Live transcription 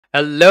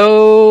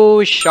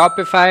Hello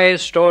Shopify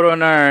store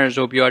owners,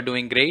 hope you are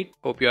doing great,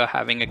 hope you are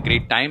having a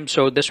great time.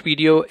 So this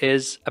video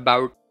is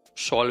about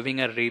solving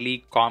a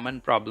really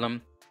common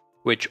problem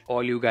which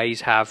all you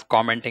guys have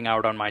commenting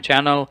out on my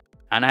channel,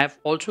 and I have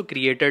also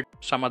created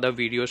some other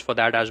videos for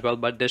that as well,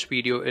 but this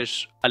video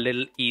is a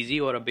little easy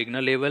or a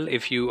beginner level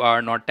if you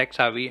are not tech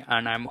savvy,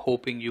 and I'm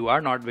hoping you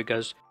are not,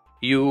 because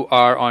you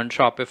are on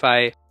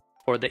Shopify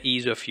for the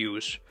ease of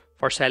use,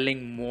 for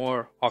selling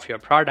more of your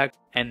product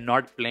and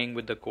not playing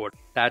with the code.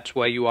 That's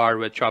why you are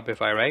with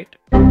Shopify, right?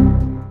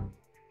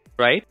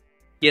 Right?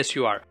 Yes,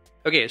 you are.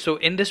 Okay, so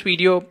in this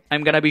video,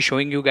 I'm gonna be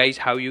showing you guys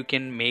how you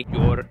can make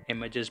your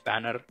images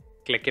banner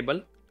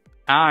clickable,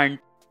 and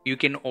you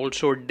can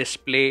also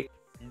display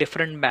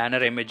different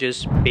banner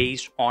images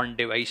based on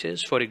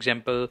devices. For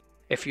example,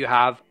 if you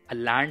have a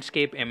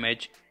landscape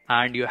image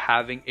and you're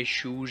having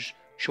issues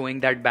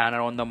showing that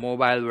banner on the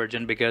mobile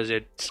version because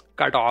it's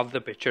cut off the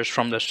pictures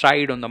from the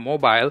side on the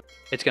mobile,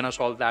 it's gonna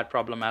solve that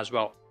problem as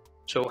well.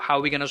 So how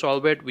are we gonna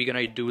solve it? We're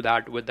gonna do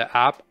that with the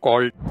app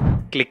called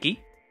Clicky.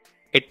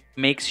 It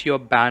makes your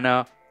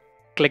banner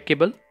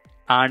clickable,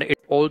 and it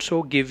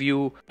also give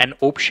you an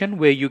option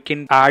where you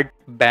can add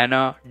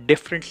banner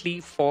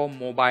differently for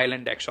mobile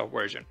and desktop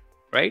version,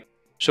 right?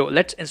 So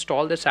let's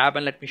install this app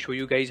and let me show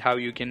you guys how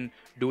you can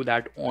do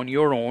that on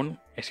your own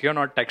if you're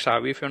not tech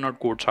savvy, if you're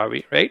not code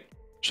savvy, right?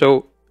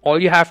 So all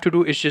you have to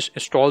do is just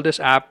install this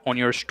app on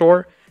your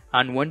store,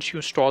 and once you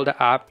install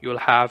the app, you'll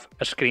have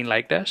a screen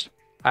like this.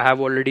 I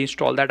have already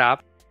installed that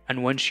app,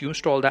 and once you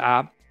install the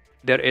app,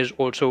 there is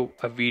also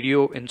a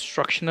video,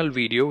 instructional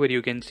video, where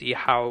you can see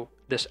how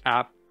this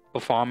app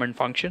performs and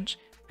functions,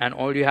 and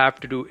all you have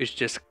to do is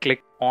just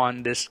click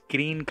on this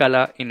green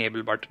color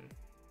enable button.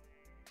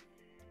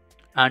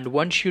 And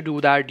once you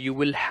do that, you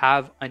will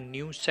have a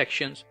new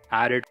sections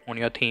added on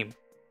your theme.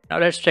 Now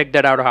let's check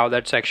that out, how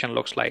that section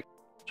looks like.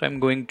 So I'm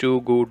going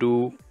to go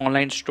to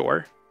online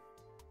store.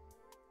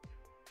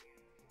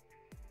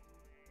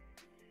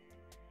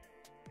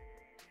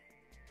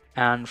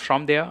 And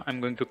from there,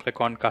 I'm going to click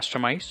on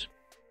customize.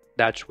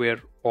 That's where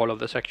all of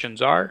the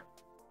sections are.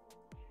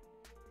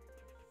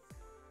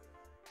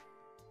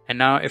 And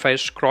now if I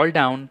scroll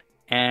down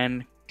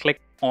and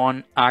click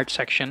on art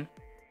section,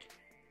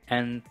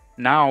 and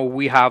now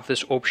we have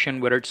this option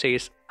where it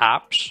says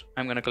apps.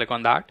 I'm going to click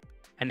on that.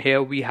 And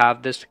here we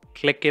have this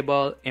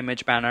clickable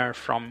image banner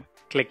from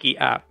Clicky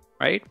app,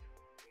 right?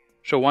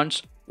 So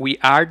once we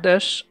add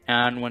this,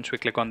 and once we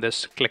click on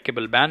this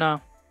clickable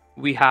banner,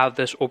 we have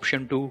this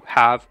option to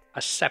have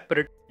a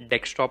separate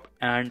desktop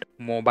and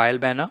mobile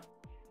banner,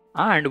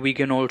 and we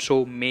can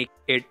also make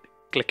it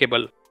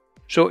clickable.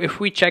 So if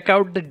we check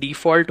out the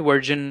default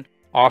version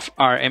of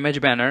our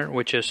image banner,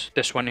 which is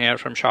this one here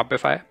from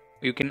Shopify,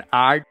 you can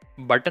add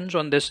buttons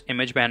on this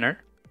image banner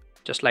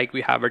just like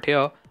we have it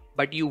here,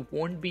 but you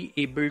won't be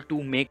able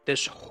to make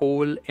this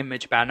whole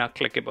image banner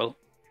clickable.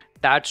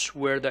 That's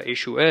where the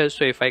issue is.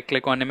 So if I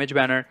click on image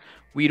banner,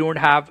 we don't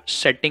have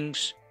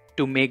settings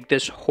to make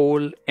this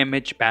whole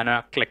image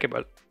banner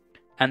clickable.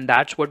 And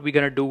that's what we're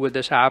gonna do with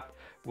this app,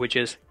 which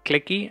is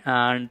Clicky,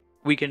 and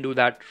we can do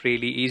that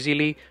really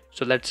easily.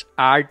 So let's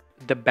add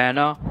the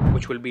banner,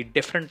 which will be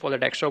different for the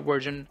desktop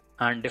version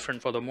and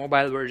different for the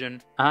mobile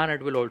version, and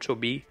it will also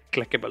be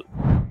clickable.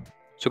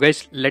 So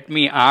guys, let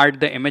me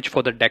add the image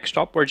for the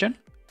desktop version.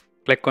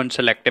 Click on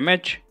select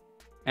image,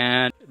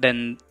 and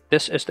then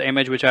this is the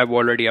image which I've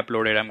already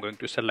uploaded. I'm going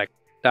to select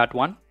that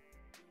one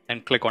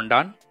and click on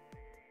done.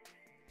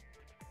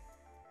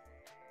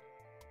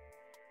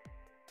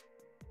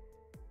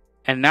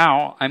 And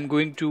now I'm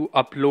going to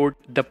upload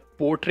the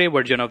portrait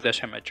version of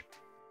this image.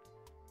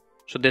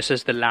 So this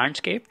is the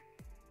landscape,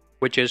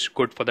 which is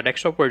good for the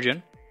desktop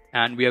version,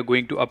 and we are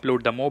going to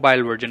upload the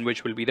mobile version,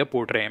 which will be the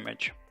portrait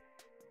image.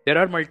 There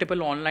are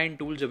multiple online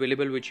tools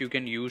available which you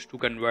can use to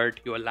convert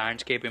your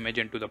landscape image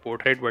into the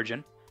portrait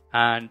version,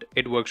 and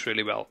it works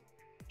really well.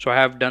 So I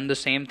have done the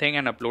same thing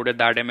and uploaded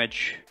that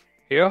image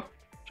here.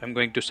 So I'm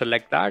going to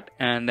select that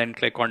and then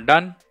click on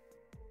done.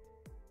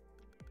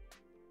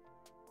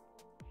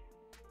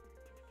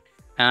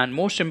 And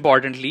most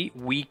importantly,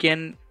 we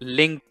can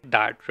link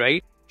that,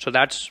 right? So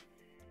that's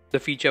the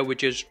feature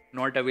which is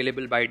not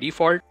available by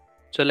default.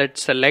 So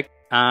let's select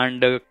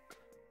and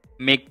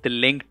make the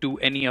link to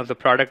any of the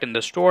product in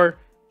the store.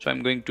 So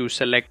I'm going to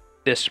select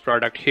this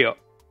product here.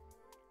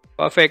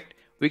 Perfect.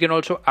 We can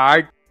also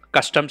add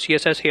custom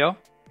CSS here,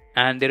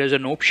 and there is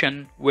an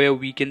option where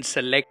we can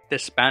select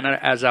this banner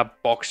as a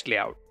box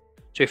layout.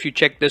 So if you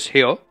check this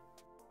here,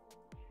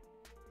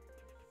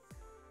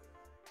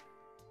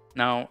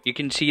 now you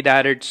can see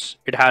that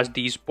it has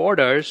these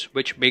borders,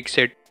 which makes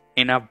it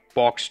in a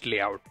box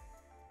layout.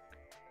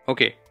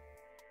 Okay,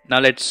 now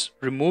let's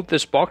remove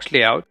this box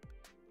layout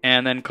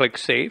and then click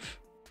save,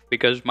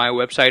 because my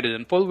website is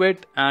in full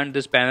width and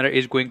this banner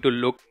is going to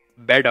look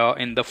better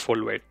in the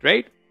full width,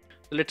 right?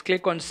 So let's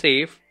click on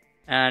save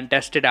and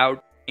test it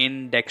out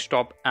in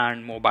desktop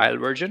and mobile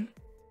version.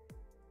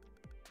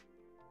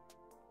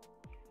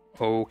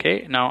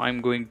 Okay, now I'm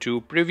going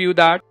to preview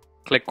that.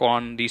 Click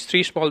on these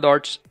three small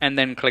dots and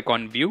then click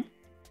on view.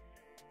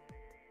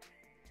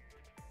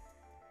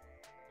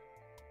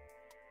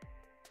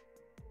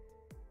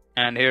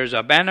 And here's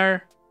a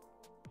banner,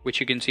 which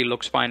you can see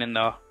looks fine in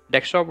the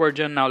desktop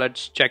version. Now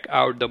let's check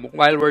out the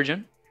mobile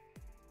version.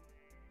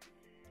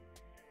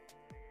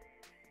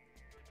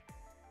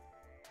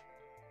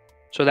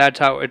 So that's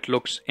how it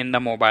looks in the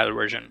mobile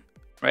version,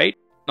 right?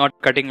 Not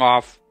cutting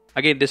off.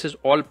 Again, this is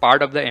all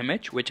part of the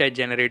image which I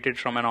generated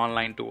from an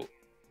online tool.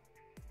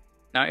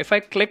 Now, if I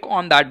click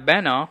on that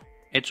banner,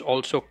 it's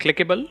also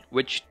clickable,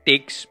 which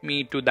takes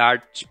me to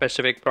that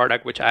specific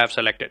product which I have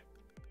selected.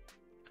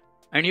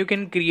 And you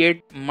can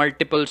create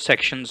multiple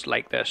sections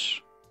like this.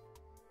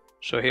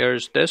 So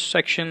here's this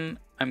section.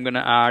 I'm going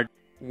to add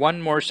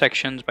one more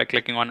section by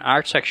clicking on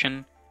add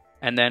section.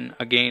 And then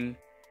again,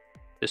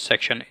 this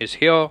section is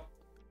here.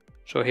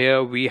 So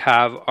here we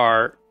have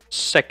our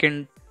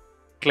second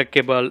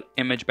clickable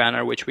image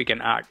banner which we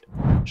can add.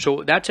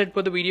 So that's it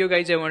for the video,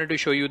 guys. I wanted to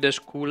show you this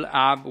cool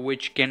app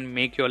which can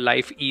make your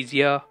life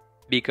easier,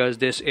 because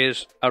this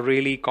is a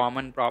really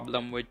common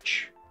problem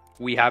which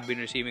we have been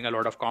receiving a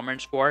lot of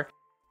comments for.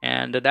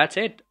 And that's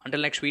it.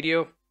 Until next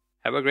video,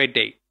 have a great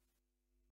day.